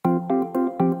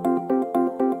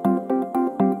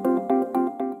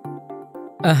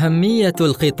أهمية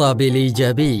الخطاب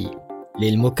الإيجابي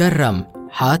للمكرم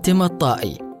حاتم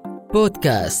الطائي.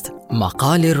 بودكاست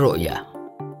مقال الرؤية.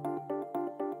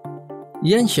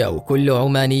 ينشأ كل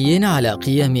عماني على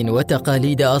قيم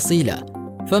وتقاليد أصيلة،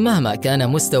 فمهما كان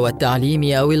مستوى التعليم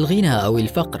أو الغنى أو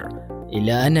الفقر،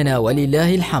 إلا أننا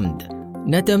ولله الحمد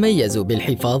نتميز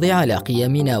بالحفاظ على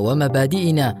قيمنا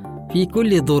ومبادئنا في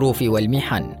كل الظروف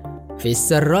والمحن، في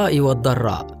السراء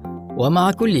والضراء،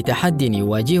 ومع كل تحد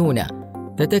يواجهنا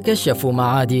تتكشف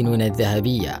معادننا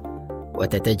الذهبية،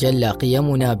 وتتجلى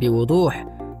قيمنا بوضوح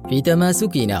في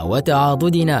تماسكنا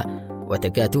وتعاضدنا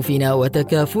وتكاتفنا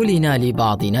وتكافلنا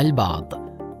لبعضنا البعض.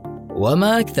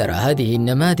 وما أكثر هذه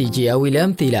النماذج أو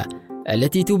الأمثلة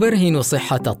التي تبرهن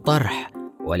صحة الطرح.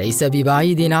 وليس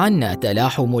ببعيد عنا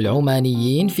تلاحم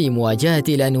العمانيين في مواجهة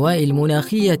الأنواء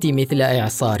المناخية مثل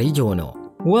إعصار جونو.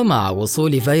 ومع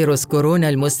وصول فيروس كورونا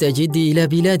المستجد إلى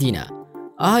بلادنا،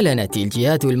 أعلنت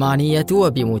الجهات المعنية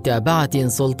وبمتابعة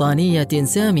سلطانية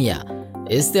سامية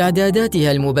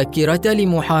استعداداتها المبكرة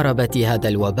لمحاربة هذا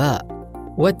الوباء،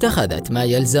 واتخذت ما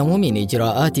يلزم من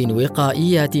إجراءات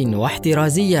وقائية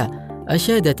واحترازية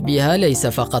أشادت بها ليس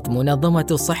فقط منظمة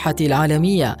الصحة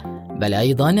العالمية، بل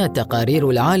أيضاً التقارير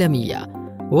العالمية،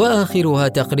 وآخرها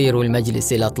تقرير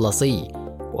المجلس الأطلسي،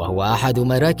 وهو أحد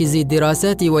مراكز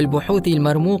الدراسات والبحوث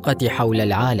المرموقة حول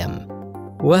العالم.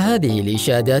 وهذه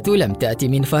الإشادات لم تأتي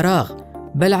من فراغ،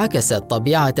 بل عكست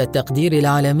طبيعة التقدير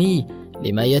العالمي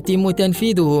لما يتم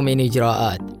تنفيذه من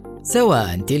إجراءات،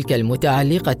 سواء تلك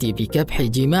المتعلقة بكبح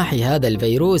جماح هذا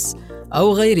الفيروس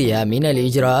أو غيرها من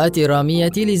الإجراءات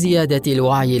الرامية لزيادة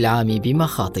الوعي العام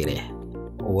بمخاطره.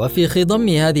 وفي خضم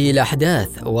هذه الأحداث،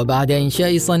 وبعد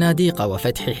إنشاء صناديق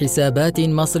وفتح حسابات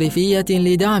مصرفية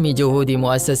لدعم جهود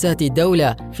مؤسسات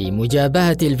الدولة في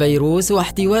مجابهة الفيروس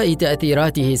واحتواء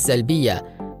تأثيراته السلبية،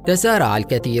 تسارع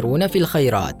الكثيرون في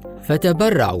الخيرات،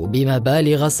 فتبرعوا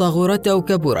بمبالغ صغرت أو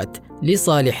كبرت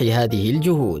لصالح هذه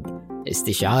الجهود،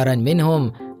 استشعاراً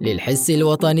منهم للحس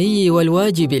الوطني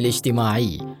والواجب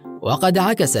الاجتماعي. وقد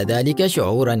عكس ذلك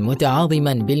شعوراً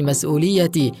متعاظماً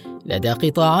بالمسؤولية لدى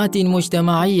قطاعات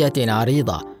مجتمعية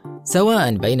عريضة،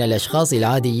 سواء بين الأشخاص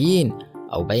العاديين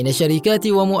أو بين شركات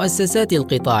ومؤسسات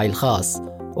القطاع الخاص،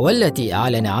 والتي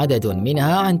أعلن عدد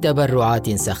منها عن تبرعات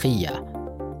سخية.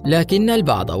 لكن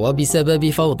البعض وبسبب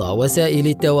فوضى وسائل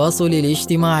التواصل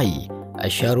الاجتماعي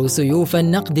أشهروا سيوف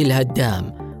النقد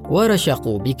الهدام،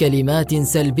 ورشقوا بكلمات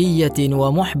سلبية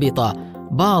ومحبطة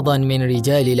بعضاً من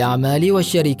رجال الأعمال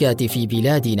والشركات في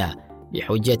بلادنا،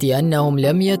 بحجة أنهم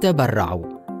لم يتبرعوا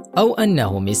أو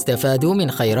أنهم استفادوا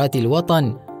من خيرات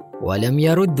الوطن ولم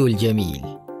يردوا الجميل.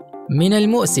 من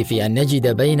المؤسف أن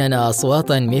نجد بيننا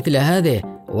أصواتاً مثل هذه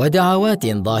ودعوات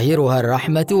ظاهرها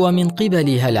الرحمة ومن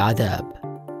قبلها العذاب.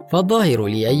 فالظاهر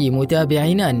لأي متابع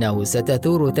أنه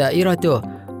ستثور ثائرته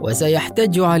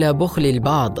وسيحتج على بخل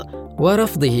البعض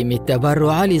ورفضهم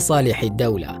التبرع لصالح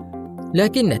الدولة،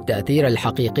 لكن التأثير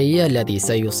الحقيقي الذي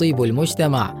سيصيب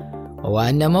المجتمع هو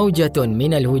أن موجة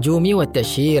من الهجوم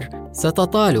والتشهير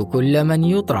ستطال كل من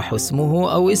يطرح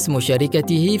اسمه أو اسم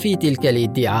شركته في تلك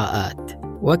الادعاءات،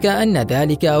 وكأن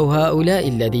ذلك أو هؤلاء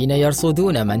الذين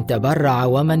يرصدون من تبرع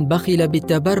ومن بخل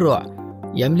بالتبرع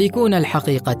يملكون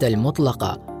الحقيقة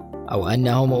المطلقة، أو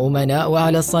أنهم أمناء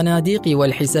على الصناديق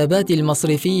والحسابات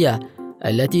المصرفية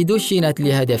التي دشنت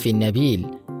لهدف نبيل،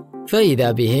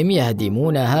 فإذا بهم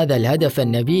يهدمون هذا الهدف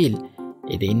النبيل،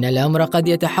 إذ إن الأمر قد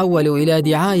يتحول إلى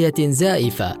دعاية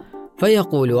زائفة،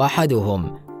 فيقول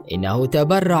أحدهم إنه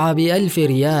تبرع ب1000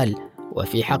 ريال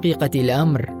وفي حقيقة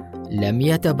الأمر لم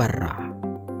يتبرع.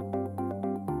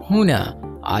 هنا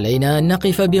علينا أن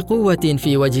نقف بقوة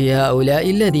في وجه هؤلاء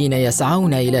الذين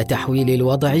يسعون إلى تحويل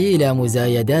الوضع إلى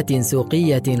مزايدات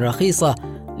سوقية رخيصة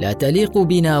لا تليق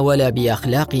بنا ولا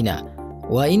بأخلاقنا،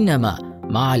 وإنما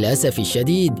مع الأسف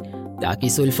الشديد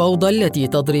تعكس الفوضى التي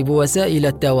تضرب وسائل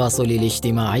التواصل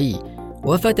الاجتماعي،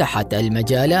 وفتحت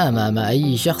المجال أمام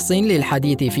أي شخص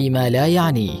للحديث فيما لا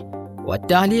يعنيه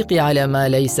والتعليق على ما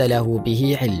ليس له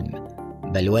به علم.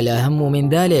 بل والأهم من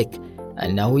ذلك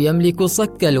أنه يملك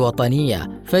صك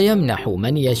الوطنية، فيمنح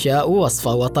من يشاء وصف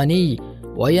وطني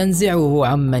وينزعه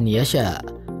عمن يشاء،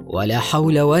 ولا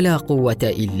حول ولا قوة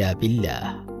إلا بالله.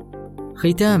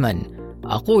 ختاماً،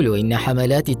 أقول إن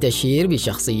حملات التشهير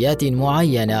بشخصيات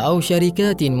معينة أو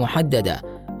شركات محددة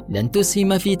لن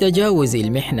تسهم في تجاوز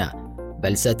المحنة،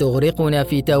 بل ستغرقنا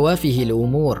في توافه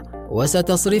الأمور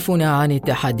وستصرفنا عن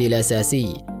التحدي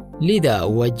الأساسي. لذا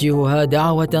أوجهها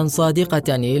دعوة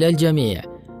صادقة إلى الجميع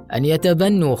أن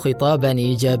يتبنوا خطاباً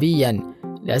إيجابياً،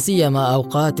 لا سيما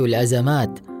أوقات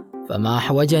الأزمات، فما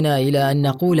أحوجنا إلى أن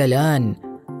نقول الآن: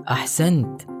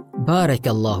 أحسنت، بارك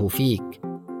الله فيك،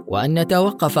 وأن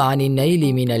نتوقف عن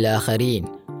النيل من الآخرين.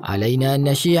 علينا أن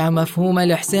نشيع مفهوم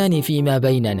الإحسان فيما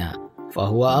بيننا،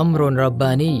 فهو أمر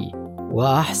رباني.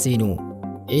 وأحسنوا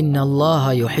إن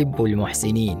الله يحب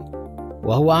المحسنين،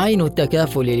 وهو عين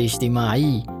التكافل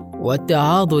الاجتماعي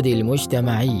والتعاضد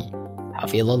المجتمعي.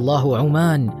 حفظ الله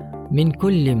عمان من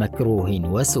كل مكروه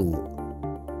وسوء.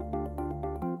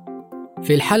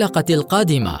 في الحلقة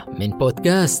القادمة من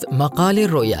بودكاست مقال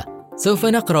الرؤية سوف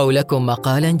نقرأ لكم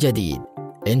مقالا جديد.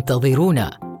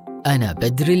 انتظرونا. أنا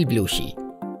بدر البلوشي.